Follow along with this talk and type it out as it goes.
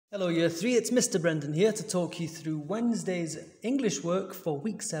Hello Year 3, it's Mr. Brendan here to talk you through Wednesday's English work for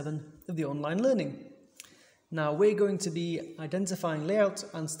week 7 of the online learning. Now we're going to be identifying layout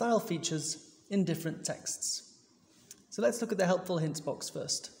and style features in different texts. So let's look at the helpful hints box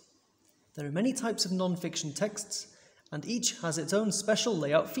first. There are many types of non-fiction texts and each has its own special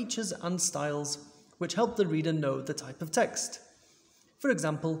layout features and styles which help the reader know the type of text. For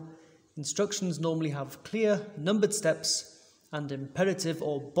example, instructions normally have clear, numbered steps and imperative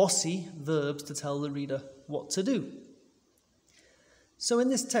or bossy verbs to tell the reader what to do. So in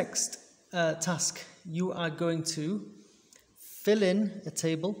this text task, you are going to fill in a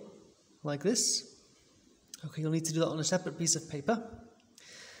table like this. Okay, you'll need to do that on a separate piece of paper.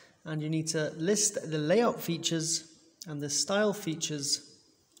 And you need to list the layout features and the style features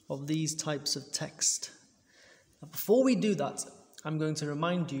of these types of text. Now, before we do that, I'm going to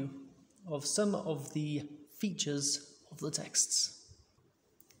remind you of some of the features of the texts.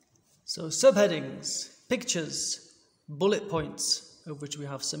 So subheadings, pictures, bullet points, of which we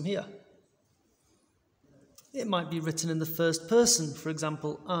have some here. It might be written in the first person, for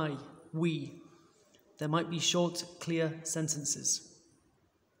example, I, we. There might be short, clear sentences.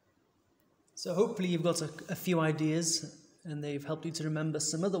 So hopefully you've got a few ideas and they've helped you to remember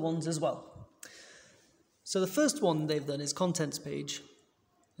some other ones as well. So the first one they've done is contents page,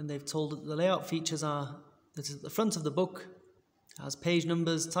 and they've told that the layout features are that is at the front of the book, has page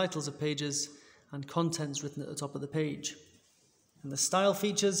numbers, titles of pages, and contents written at the top of the page. And the style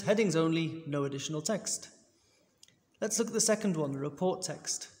features, headings only, no additional text. Let's look at the second one, the report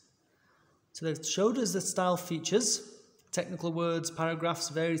text. So they've showed us the style features, technical words, paragraphs,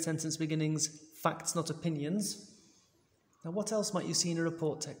 varied sentence beginnings, facts not opinions. Now what else might you see in a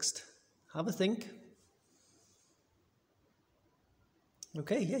report text? Have a think.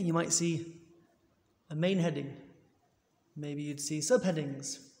 Okay, yeah, you might see a main heading. Maybe you'd see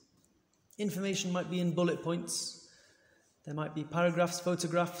subheadings. Information might be in bullet points. There might be paragraphs,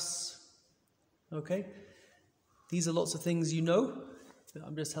 photographs. Okay? These are lots of things you know, but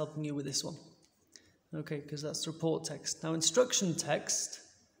I'm just helping you with this one. Okay, because that's report text. Now, instruction text,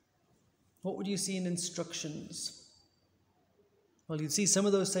 what would you see in instructions? Well, you'd see some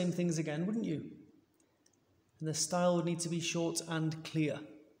of those same things again, wouldn't you? And the style would need to be short and clear.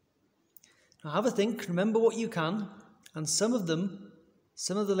 Now have a think, remember what you can, and some of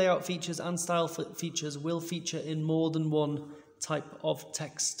the layout features and style features will feature in more than one type of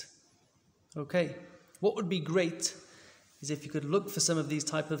text. Okay, what would be great is if you could look for some of these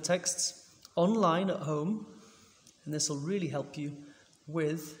type of texts online at home, and this will really help you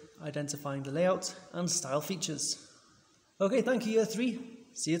with identifying the layout and style features. Okay, thank you Year 3,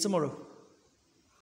 see you tomorrow.